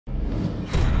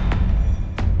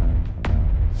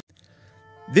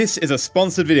This is a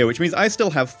sponsored video, which means I still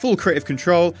have full creative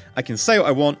control, I can say what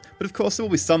I want, but of course there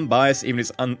will be some bias, even if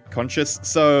it's unconscious,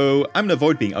 so I'm going to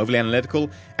avoid being overly analytical,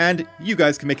 and you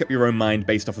guys can make up your own mind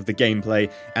based off of the gameplay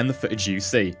and the footage you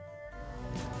see.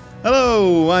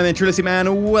 Hello, I'm EnterElysium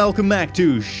and welcome back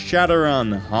to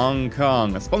Shadowrun Hong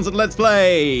Kong, a sponsored Let's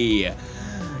Play!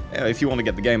 If you want to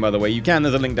get the game, by the way, you can.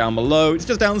 There's a link down below. It's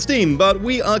just down on Steam, but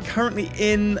we are currently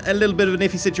in a little bit of an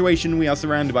iffy situation. We are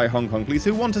surrounded by Hong Kong police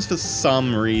who want us for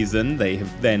some reason. They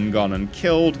have then gone and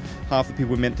killed half the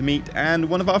people we meant to meet and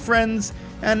one of our friends,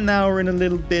 and now we're in a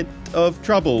little bit of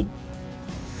trouble.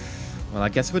 Well, I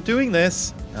guess we're doing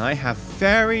this. I have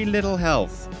very little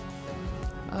health.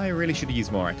 I really should have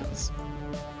used more items.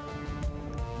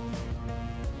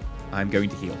 I'm going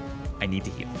to heal. I need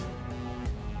to heal.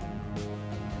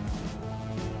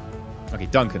 Okay,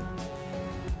 Duncan.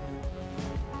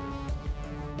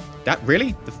 That,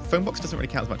 really? The phone box doesn't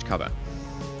really count as much cover.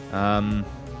 Can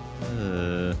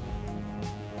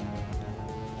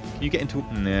you get into...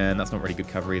 Nah, that's not really good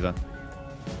cover either.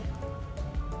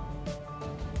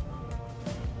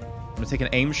 I'm going to take an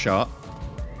aim shot.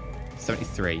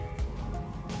 73.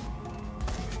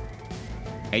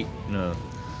 8. No.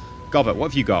 Gobbert,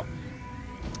 what have you got?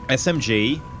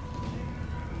 SMG.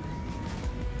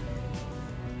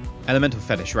 Elemental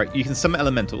fetish, right? You can summon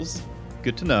elementals.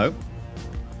 Good to know.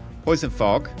 Poison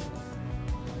fog.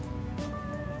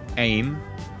 Aim.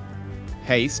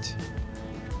 Haste.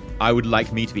 I would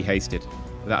like me to be hasted.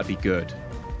 That would be good.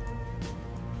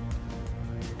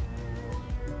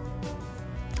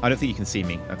 I don't think you can see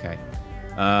me. Okay.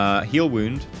 Heal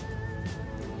wound.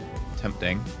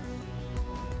 Tempting.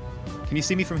 Can you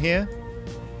see me from here?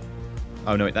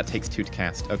 Oh no, that takes 2 to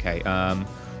cast. Okay.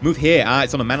 Move here. Ah,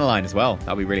 it's on a mana line as well.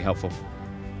 That'll be really helpful.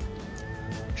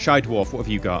 Shy Dwarf, what have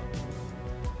you got?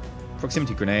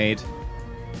 Proximity grenade.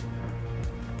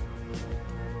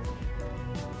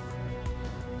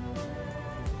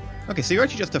 Okay, so you're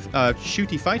actually just a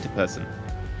shooty fighter person.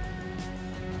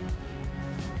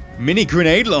 Mini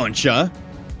grenade launcher?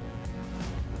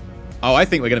 Oh, I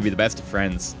think we're going to be the best of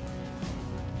friends.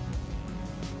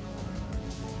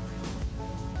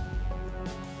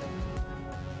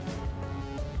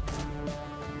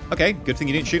 Okay, good thing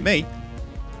you didn't shoot me.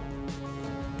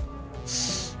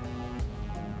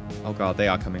 Oh god, they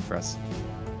are coming for us.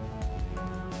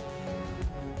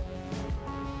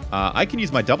 I can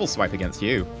use my double swipe against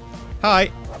you. Hi.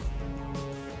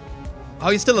 Oh,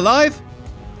 you're still alive?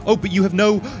 Oh, but you've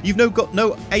got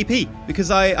no AP because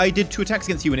I did 2 attacks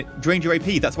against you and it drained your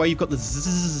AP. That's why you've got the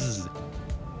zzz.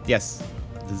 Yes,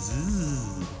 the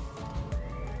zzz.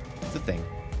 It's a thing.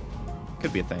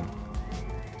 Could be a thing.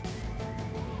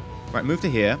 Right, move to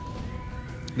here.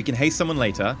 We can haste someone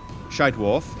later. Shy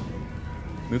Dwarf.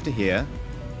 Move to here.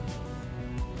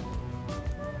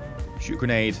 Shoot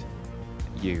grenade.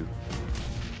 You.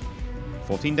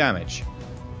 14 damage.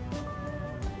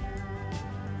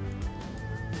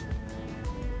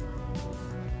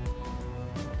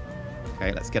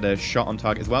 Okay, let's get a shot on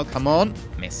target as well. Come on.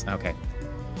 Miss. Okay.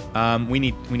 We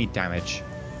need damage.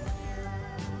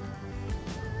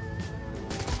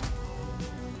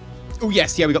 Oh,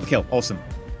 yes. Yeah, we got the kill. Awesome.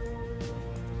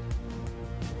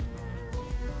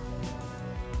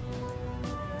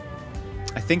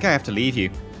 I think I have to leave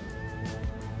you.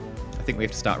 I think we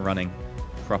have to start running.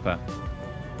 Proper.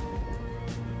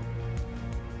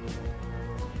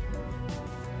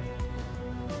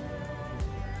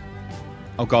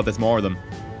 Oh, God, there's more of them.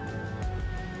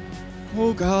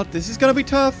 Oh, God, this is going to be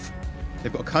tough.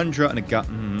 They've got a Conjurer and a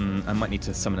gun. I might need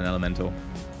to summon an elemental.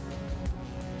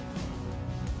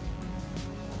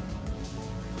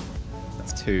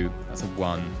 That's 2. That's a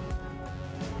 1.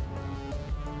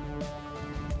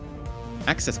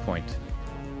 Access point.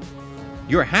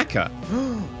 You're a hacker.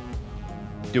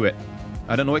 Do it.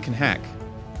 I don't know what can hack.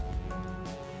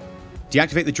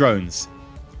 Deactivate the drones.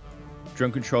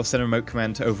 Drone control, send a remote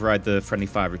command to override the friendly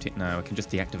fire routine. No, I can just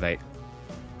deactivate.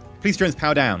 Police drones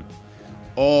power down.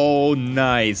 Oh,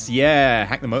 nice. Yeah,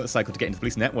 hack the motorcycle to get into the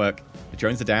police network. The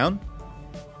drones are down?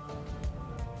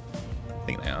 I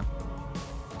think they are.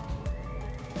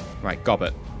 Right,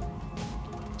 Gobbert.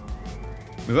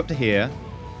 Move up to here.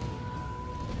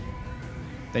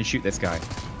 Then shoot this guy.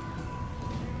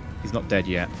 He's not dead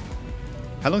yet.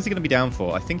 How long is he going to be down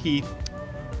for? I think he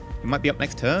might be up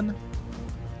next turn?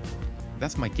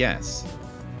 That's my guess.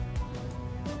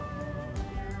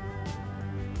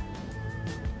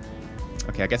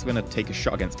 Okay, I guess we're going to take a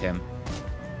shot against him.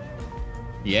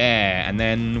 Yeah, and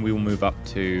then we will move up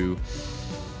to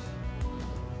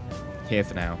here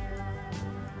for now.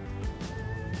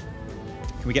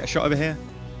 Can we get a shot over here?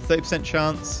 30%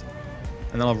 chance.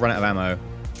 And then I'll run out of ammo.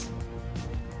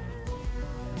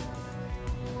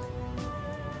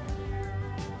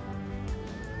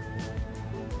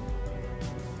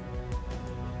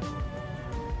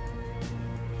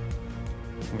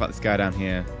 What about this guy down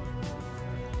here?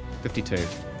 52.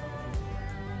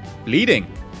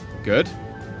 Bleeding. Good.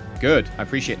 Good. I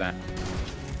appreciate that.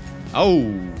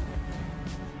 Oh.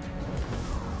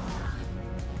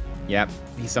 Yep.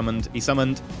 He summoned. He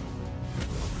summoned.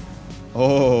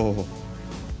 Oh.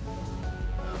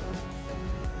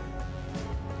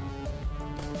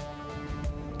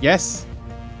 Yes.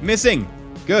 Missing.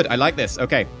 Good. I like this.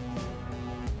 Okay.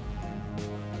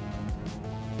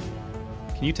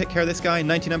 Can you take care of this guy?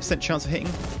 99% chance of hitting?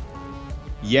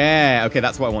 Yeah. Okay,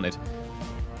 that's what I wanted.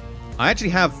 I actually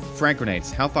have frag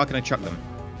grenades. How far can I chuck them?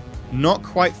 Not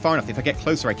quite far enough. If I get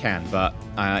closer, I can, but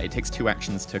it takes 2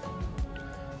 actions to...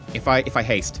 If I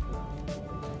haste.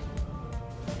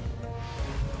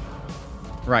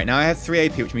 Right, now I have 3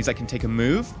 AP, which means I can take a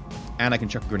move, and I can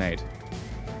chuck a grenade.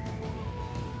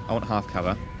 I want half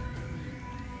cover.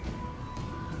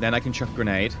 Then I can chuck a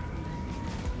grenade.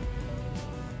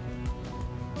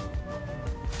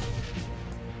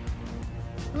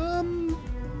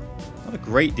 Not a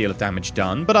great deal of damage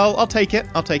done, but I'll take it.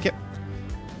 I'll take it.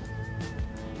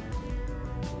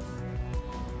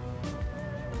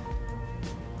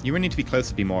 You really need to be closer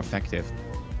to be more effective.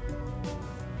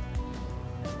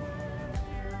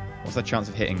 What's that chance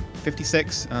of hitting?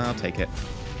 56? I'll take it.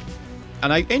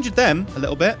 And I injured them a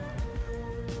little bit.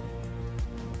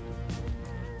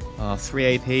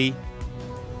 3 AP.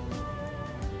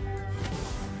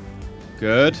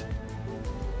 Good.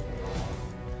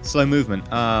 Slow movement.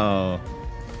 Oh.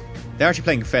 They're actually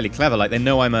playing fairly clever. Like, they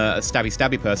know I'm a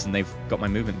stabby person. They've got my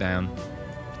movement down.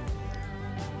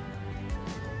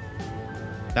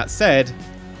 That said,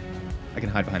 I can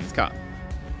hide behind this car.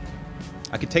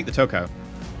 I could take the Toko.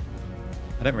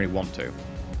 I don't really want to.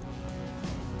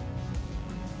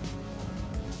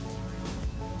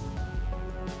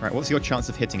 Right, what's your chance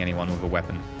of hitting anyone with a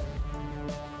weapon?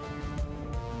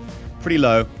 Pretty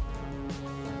low.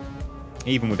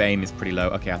 Even with aim is pretty low.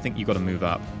 Okay, I think you've got to move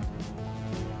up.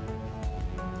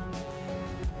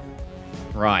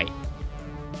 Right.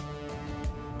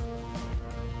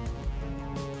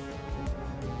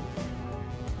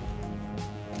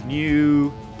 Can you...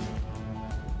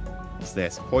 What's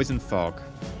this? Poison Fog.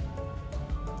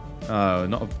 Oh,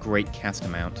 not a great cast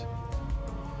amount.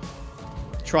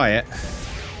 Try it.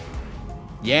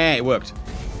 Yeah, it worked.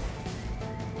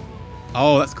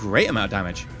 Oh, that's a great amount of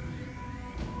damage.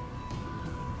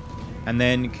 And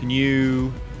then can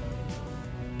you...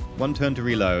 1 turn to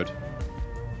reload.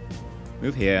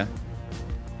 Move here.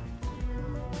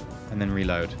 And then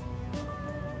reload.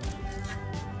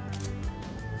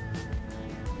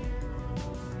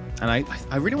 And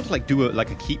I really want to like do a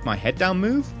keep my head down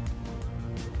move.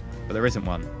 But there isn't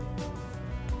one.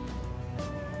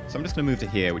 So I'm just going to move to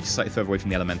here, which is slightly further away from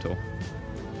the elemental.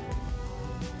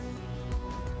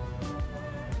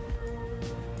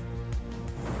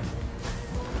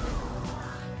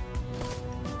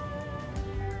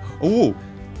 Oh,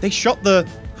 they shot the...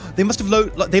 They must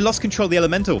have... They lost control of the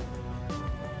elemental.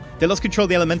 They lost control of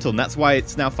the elemental, and that's why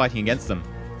it's now fighting against them.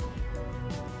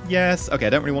 Yes. Okay, I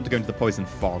don't really want to go into the poison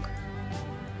fog.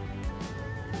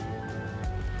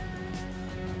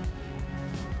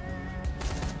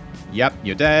 Yep,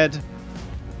 you're dead.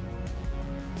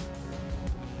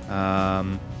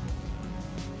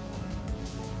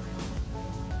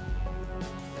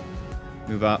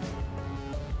 Move up.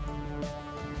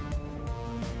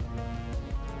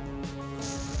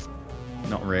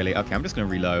 Not really. Okay, I'm just going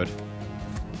to reload.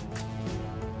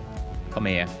 Come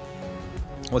here.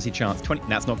 What's your chance? 20.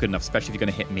 That's not good enough, especially if you're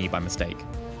going to hit me by mistake.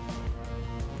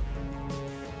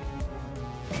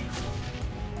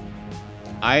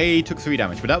 I took 3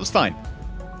 damage, but that was fine.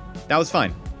 That was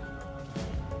fine.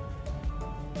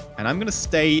 And I'm going to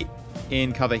stay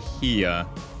in cover here,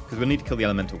 because we'll need to kill the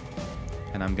elemental.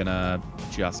 And I'm going to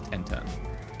just enter.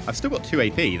 I've still got 2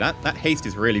 AP. That haste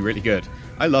is really, really good.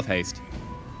 I love haste.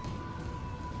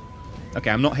 Okay,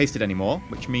 I'm not hasted anymore,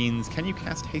 which means... Can you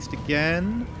cast haste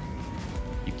again?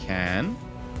 You can.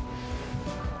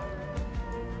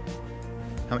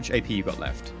 How much AP you got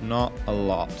left? Not a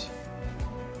lot.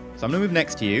 So I'm going to move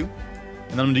next to you,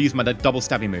 and then I'm going to use my double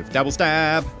stabby move. Double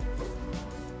stab!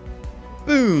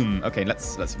 Boom! Okay,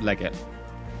 let's leg it.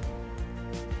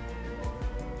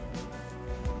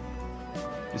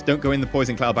 Just don't go in the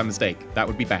poison cloud by mistake. That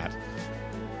would be bad.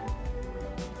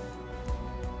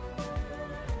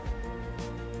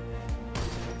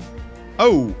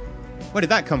 Oh! Where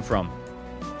did that come from?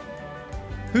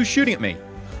 Who's shooting at me?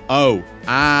 Oh,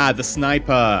 the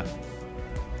sniper.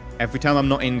 Every time I'm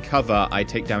not in cover, I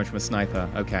take damage from a sniper.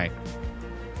 Okay.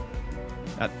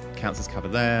 That counts as cover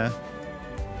there.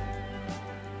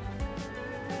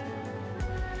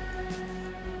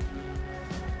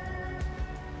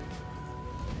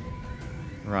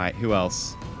 Right, who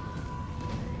else?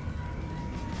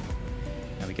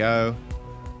 There we go.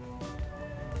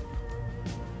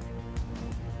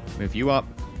 Move you up.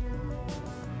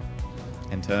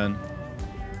 And turn.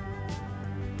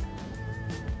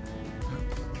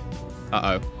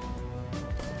 Uh-oh.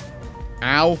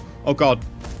 Ow! Oh god.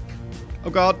 Oh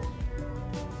god.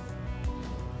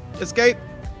 Escape!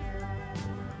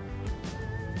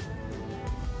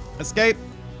 Escape!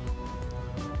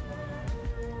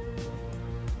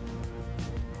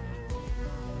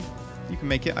 You can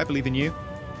make it. I believe in you.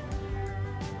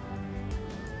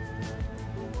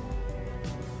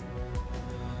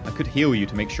 I could heal you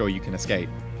to make sure you can escape.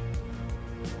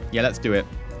 Yeah, let's do it.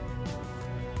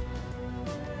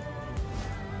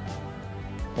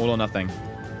 All or nothing.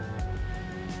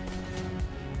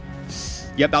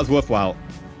 Yep, that was worthwhile.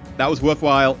 That was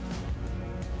worthwhile.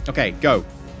 Okay, go.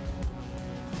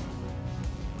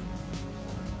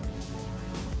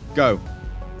 Go.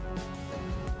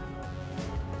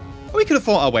 Oh, we could have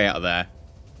fought our way out of there.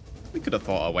 We could have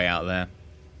fought our way out of there.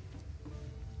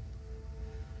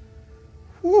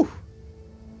 Whew.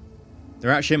 The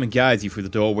rat shaman guides you through the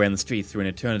doorway in the street through an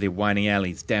eternity of winding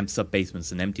alleys, damp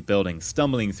sub-basements, and empty buildings.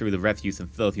 Stumbling through the refuse and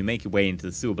filth, you make your way into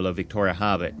the sewer below Victoria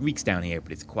Harbour. It reeks down here,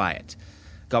 but it's quiet.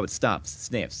 Gobbet stops,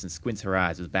 sniffs, and squints her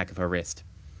eyes with the back of her wrist.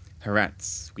 Her rat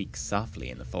squeaks softly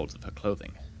in the folds of her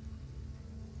clothing.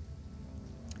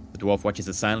 The dwarf watches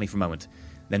her silently for a moment,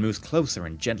 then moves closer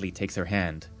and gently takes her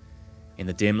hand. In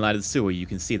the dim light of the sewer, you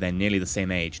can see they're nearly the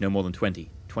same age, no more than 20,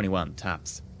 21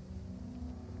 tops.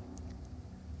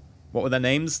 What were their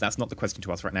names? That's not the question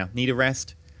to ask right now. Need a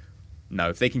rest? No,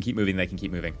 if they can keep moving, they can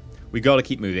keep moving. We gotta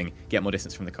keep moving, get more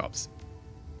distance from the cops.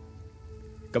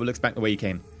 Gobbet looks back the way you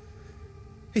came.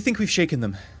 I think we've shaken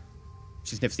them.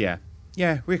 She sniffs the air.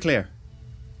 Yeah, we're clear.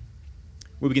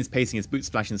 Will begins pacing, his boots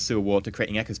splash in the sewer water,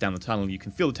 creating echoes down the tunnel. You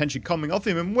can feel the tension coming off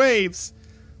him in waves.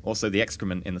 Also, the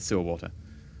excrement in the sewer water.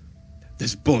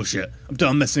 This is bullshit. I'm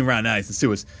done messing around alleys and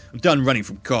sewers. I'm done running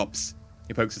from cops.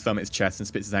 He pokes his thumb at his chest and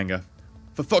spits his anger.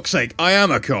 For fuck's sake, I am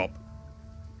a cop.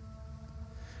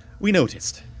 We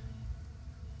noticed.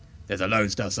 There's a Lone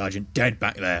Star Sergeant dead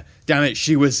back there. Damn it,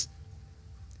 she was...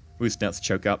 Wu starts to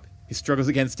choke up. He struggles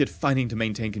against it, fighting to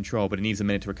maintain control, but he needs a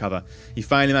minute to recover. He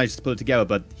finally manages to pull it together,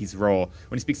 but he's raw.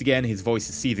 When he speaks again, his voice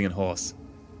is seething and hoarse.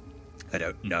 I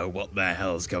don't know what the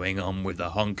hell's going on with the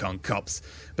Hong Kong cops,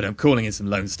 but I'm calling in some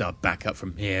Lone Star backup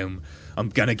from here. I'm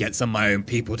gonna get some of my own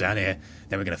people down here.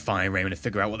 Then we're gonna find Raymond and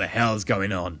figure out what the hell's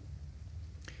going on.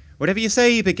 Whatever you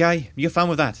say, big guy. You're fine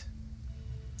with that.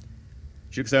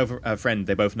 She looks over at her friend.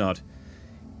 They both nod.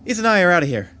 Iz and I are out of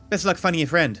here. Best of luck finding your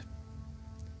friend.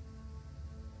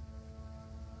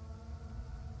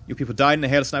 Your people died in a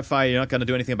hail snipe fire. You're not going to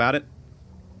do anything about it?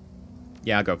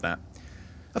 Yeah, I'll go with that.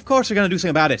 Of course we're going to do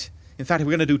something about it. In fact,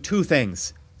 we're going to do two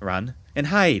things. Run and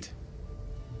hide.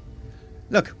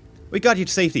 Look, we got you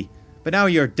to safety, but now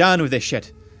you're done with this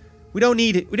shit. We don't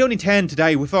intend to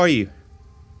die for you.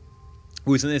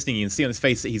 Who isn't listening? You can see on his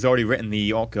face that he's already written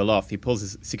the orc girl off. He pulls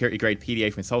his security-grade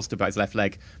PDA from his holster by his left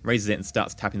leg, raises it and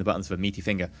starts tapping the buttons with a meaty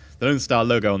finger. The Lone Star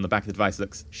logo on the back of the device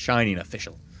looks shiny and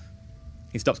official.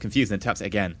 He stops confused and then taps it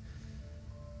again.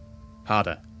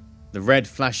 Harder. The red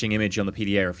flashing image on the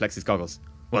PDA reflects his goggles.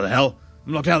 What the hell?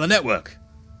 I'm locked out of the network.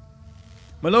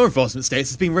 My law enforcement status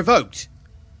has been revoked.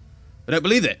 I don't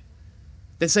believe it.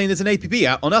 They're saying there's an APB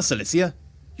out on us, Alicia.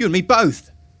 You and me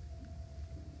both.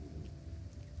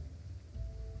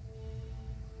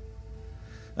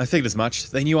 I figured as much.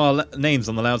 They knew our names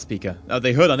on the loudspeaker.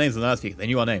 They heard our names on the loudspeaker. They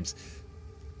knew our names.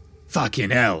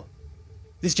 Fucking hell.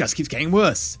 This just keeps getting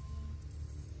worse.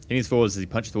 He leans forwards as he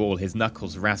punches the wall, his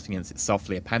knuckles rasping against it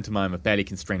softly, a pantomime of barely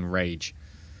constrained rage.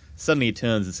 Suddenly he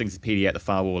turns and swings his PDA at the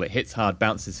far wall. It hits hard,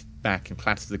 bounces back, and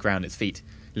clatters to the ground at its feet.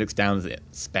 He looks down at it,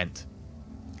 spent.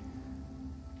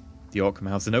 The orc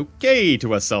mouths an okay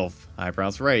to herself,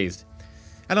 eyebrows raised.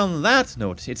 And on that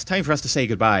note, it's time for us to say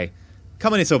goodbye.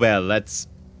 Come on, Isobel, let's...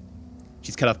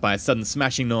 She's cut off by a sudden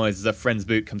smashing noise as her friend's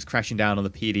boot comes crashing down on the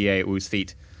PDA at Wu's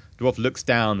feet. The dwarf looks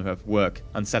down at work,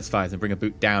 unsatisfied, and bring her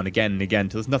boot down again and again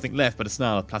till there's nothing left but a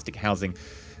snarl of plastic housing,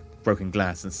 broken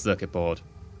glass, and circuit board.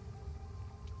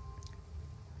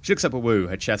 She looks up at Wu,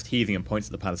 her chest heaving, and points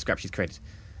at the pile of scrap she's created.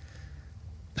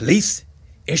 Police?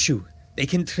 Issue. They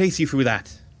can trace you through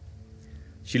that.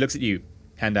 She looks at you,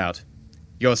 hand out.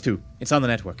 Yours too. It's on the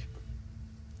network.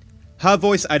 Her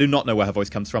voice, I do not know where her voice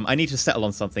comes from. I need to settle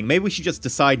on something. Maybe we should just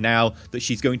decide now that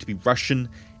she's going to be Russian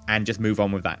and just move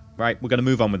on with that, right? We're going to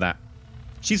move on with that.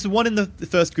 She's the one in the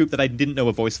first group that I didn't know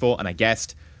a voice for, and I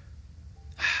guessed.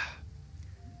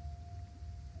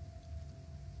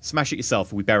 Smash it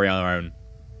yourself, or we bury our own.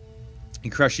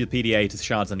 You crush your PDA to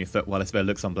shards on your foot while Isabel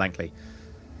looks on blankly.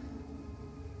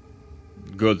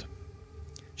 Good.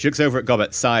 She looks over at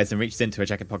Gobbet, sighs, and reaches into her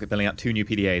jacket pocket, pulling out 2 new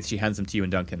PDAs. She hands them to you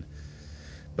and Duncan.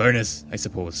 Bonus, I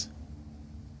suppose.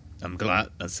 I'm glad.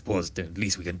 I suppose the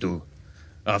least we can do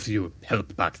after you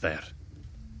help back there.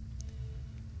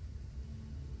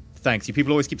 Thanks. You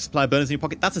people always keep supply burners in your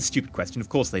pocket? That's a stupid question. Of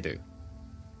course they do.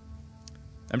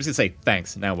 I'm just going to say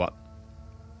thanks. Now what?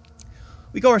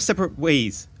 We go our separate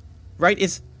ways. Right,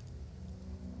 is...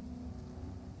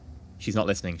 She's not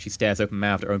listening. She stares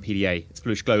open-mouthed at her own PDA, its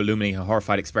bluish glow illuminating her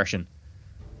horrified expression.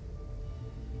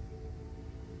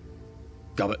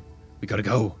 Gobbet, we gotta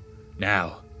go.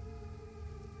 Now.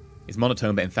 It's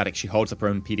monotone but emphatic. She holds up her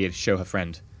own PDA to show her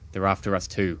friend. They're after us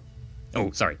too.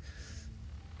 Oh, sorry.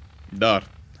 They're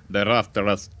after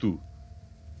us too.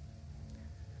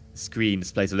 The screen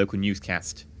displays a local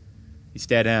newscast. You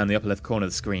stare down the upper left corner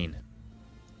of the screen.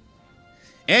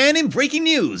 And in breaking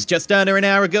news, just under an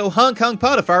hour ago, Hong Kong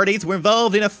port authorities were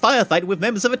involved in a firefight with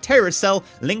members of a terrorist cell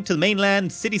linked to the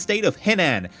mainland city-state of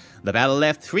Henan. The battle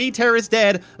left 3 terrorists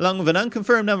dead, along with an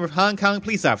unconfirmed number of Hong Kong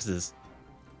police officers.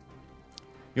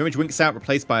 Your image winks out,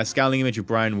 replaced by a scowling image of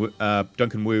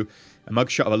Duncan Wu, a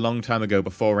mugshot of a long time ago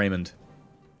before Raymond.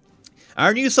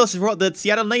 Our news sources report that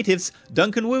Seattle natives,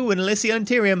 Duncan Wu and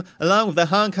EnterElysium, along with their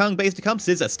Hong Kong-based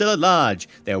accomplices, are still at large.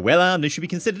 They are well armed and should be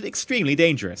considered extremely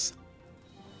dangerous.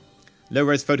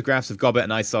 Low-res photographs of Gobbet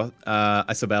and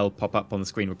Isobel pop up on the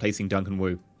screen, replacing Duncan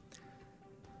Wu.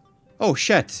 Oh,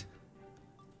 shit.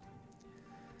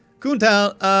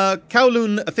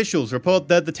 Kowloon officials report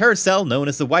that the terror cell, known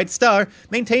as the White Star,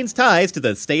 maintains ties to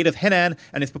the state of Henan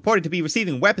and is purported to be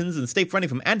receiving weapons and state funding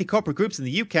from anti-corporate groups in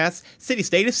the UCAS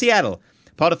city-state of Seattle.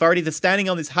 Port authorities are standing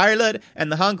on this high alert,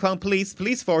 and the Hong Kong Police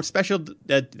Force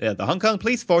the Hong Kong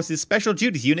Police Force's Special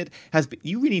Duties Unit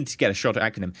you really need to get a shorter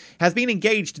acronym, has been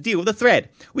engaged to deal with the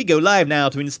threat. We go live now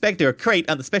to Inspector Crate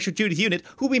at the Special Duties Unit,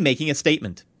 who will be making a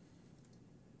statement.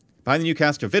 Behind the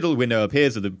Newcaster Viddle window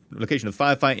appears at the location of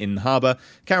firefight in harbour.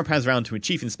 Camera pans around to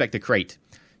Chief Inspector Crate.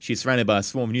 She is surrounded by a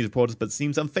swarm of news reporters, but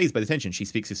seems unfazed by the tension. She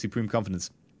speaks with supreme confidence.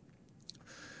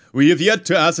 We have yet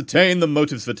to ascertain the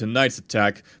motives for tonight's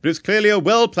attack, but it's clearly a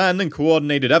well-planned and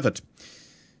coordinated effort.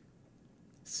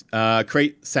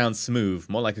 Crate sounds smooth,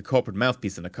 more like a corporate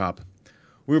mouthpiece than a cop.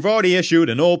 We've already issued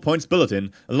an all-points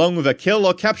bulletin, along with a kill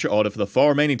or capture order for the 4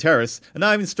 remaining terrorists, and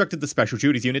I've instructed the Special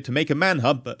Duties Unit to make this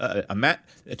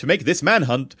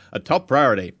manhunt a top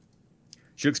priority.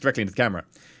 She looks directly into the camera.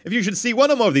 If you should see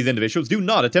one or more of these individuals, do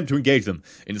not attempt to engage them.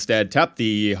 Instead, tap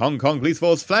the Hong Kong Police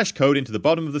Force flash code into the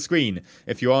bottom of the screen.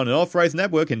 If you are on an authorized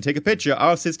network and take a picture,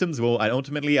 our systems will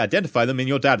ultimately identify them in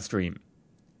your data stream.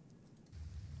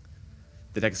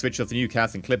 The deck switches off the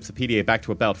newscast and clips the PDA back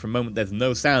to a belt. For a moment, there's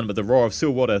no sound but the roar of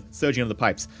sewer water surging on the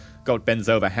pipes. Gold bends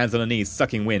over, hands on her knees,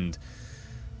 sucking wind.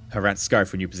 Her rat scarf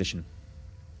for a new position.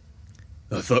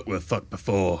 I thought we were fucked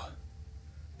before,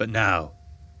 but now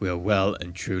we are well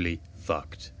and truly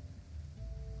fucked.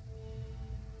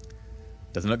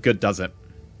 Doesn't look good, does it?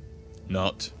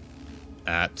 Not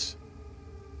at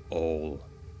all.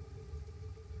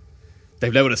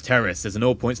 They've labelled us terrorists. There's an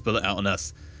all-points bullet out on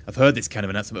us. I've heard this kind of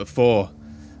announcement before.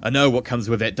 I know what comes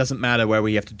with it. Doesn't matter where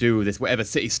we have to do with this. Whatever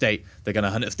city-state, they're going to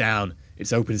hunt us down.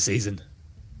 It's open season.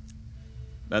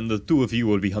 And the 2 of you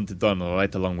will be hunted down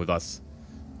right along with us.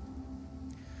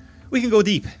 We can go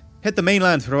deep. Hit the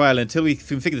mainland for a while until we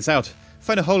can figure this out.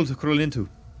 Find a hole to crawl into.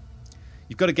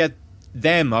 You've got to get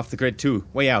them off the grid too.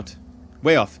 Way out.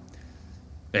 Way off.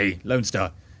 Hey, Lone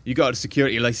Star. You got a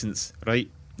security license, right?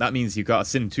 That means you got a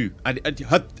SIN too.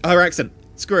 Her accent.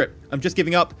 Screw it. I'm just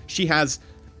giving up.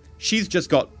 She's just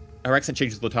got... Her accent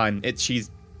changes all the time.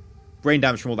 She's brain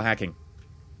damage from all the hacking.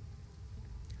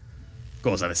 Of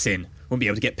course I have a SIN. Wouldn't be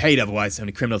able to get paid otherwise.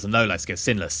 Only criminals and lowlifes go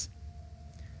sinless.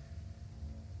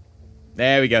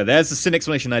 There we go. There's the SIN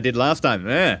explanation I did last time.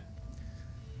 That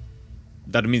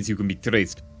means you can be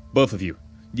traced. Both of you.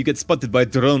 You get spotted by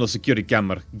drone or security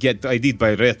camera, get ID'd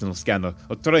by retinal scanner,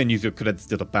 or try and use your credits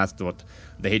to the passport.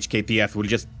 The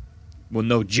HKPF will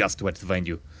know just where to find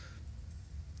you.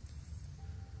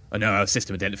 I know our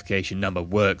system identification number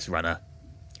works, runner.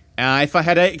 If I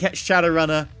had a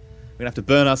Shadowrunner, we're gonna have to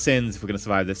burn our sins if we're gonna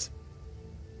survive this.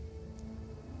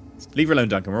 Leave her alone,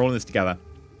 Duncan. We're all in this together.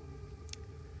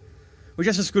 We're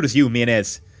just as screwed as you, me and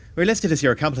Ez. We're listed as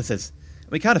your accomplices.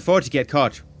 We can't afford to get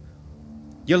caught.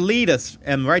 You'll lead us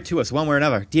right to us one way or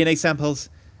another. DNA samples,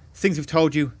 things we've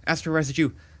told you, astral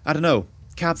residue, I don't know,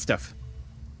 card stuff.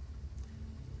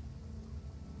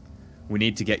 We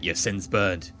need to get your sins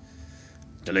burned.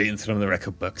 Deleting from the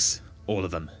record books. All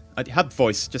of them. I had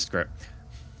voice, just screw it.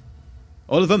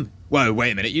 All of them? Whoa,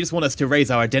 wait a minute, you just want us to raise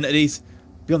our identities?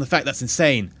 Beyond the fact that's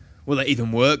insane. Will that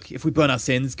even work? If we burn our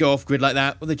sins, go off-grid like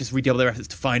that, will they just redouble their efforts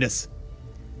to find us?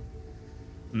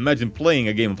 Imagine playing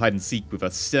a game of hide-and-seek with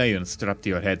a siren strapped to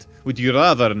your head. Would you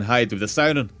rather hide with the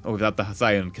siren, or without the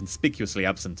siren conspicuously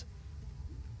absent?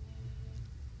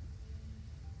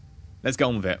 Let's get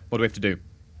on with it. What do we have to do?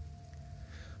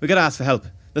 We gotta ask for help.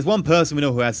 There's one person we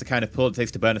know who has the kind of pull it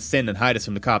takes to burn a sin and hide us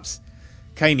from the cops.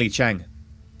 Kindly Chang.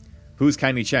 Who's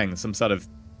Kindly Chang? Some sort of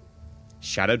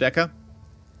shadow decker?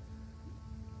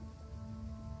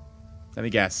 Let me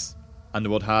guess.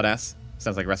 Underworld Hardass?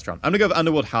 Sounds like a restaurant. I'm gonna go with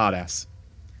Underworld Hardass.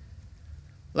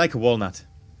 Like a walnut.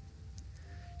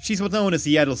 She's what's known as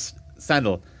the Yellow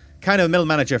Sandal, kind of a middle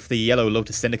manager for the Yellow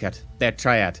Lotus Syndicate, their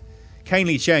triad.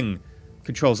 Kindly Cheng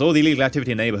controls all the illegal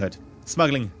activity in the neighborhood.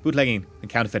 Smuggling, bootlegging, and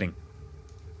counterfeiting.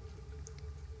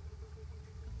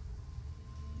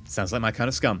 Sounds like my kind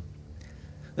of scum.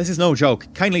 This is no joke.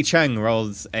 Kindly Cheng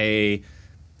rolls a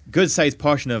good-sized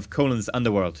portion of Colin's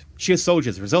underworld. She has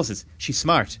soldiers, resources, she's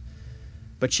smart.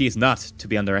 But she is not to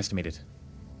be underestimated.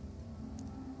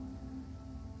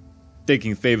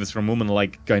 Taking favors from women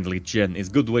like Kindly Chen is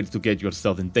a good way to get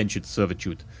yourself indentured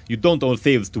servitude. You don't owe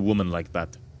favors to women like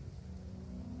that.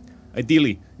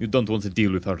 Ideally, you don't want to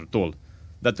deal with her at all.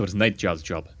 That was Nightjar's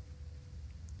job.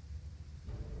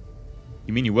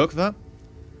 You mean you work with her?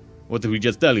 What did we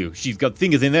just tell you? She's got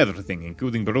fingers in everything,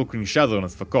 including brokering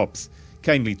Shadowruns for cops.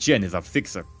 Kindly Chen is our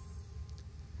fixer.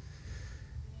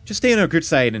 Just stay on our good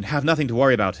side and have nothing to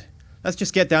worry about. Let's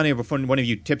just get down here before one of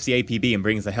you tips the APB and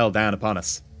brings the hell down upon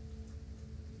us.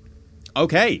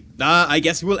 Okay, I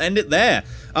guess we'll end it there.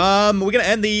 We're going to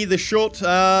end the short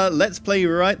Let's Play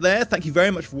right there. Thank you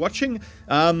very much for watching.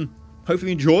 Hopefully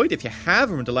you enjoyed. If you have,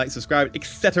 remember to like, subscribe,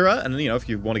 etc. And, you know, if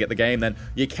you want to get the game, then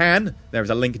you can. There is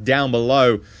a link down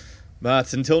below.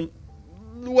 But until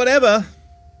whatever.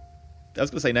 I was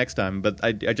going to say next time, but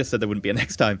I just said there wouldn't be a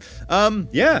next time.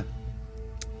 Yeah.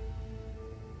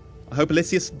 I hope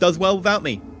Elysius does well without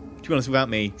me. To be honest, without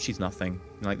me, she's nothing.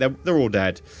 Like, they're all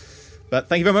dead. But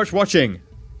thank you very much for watching,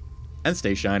 and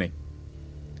stay shiny.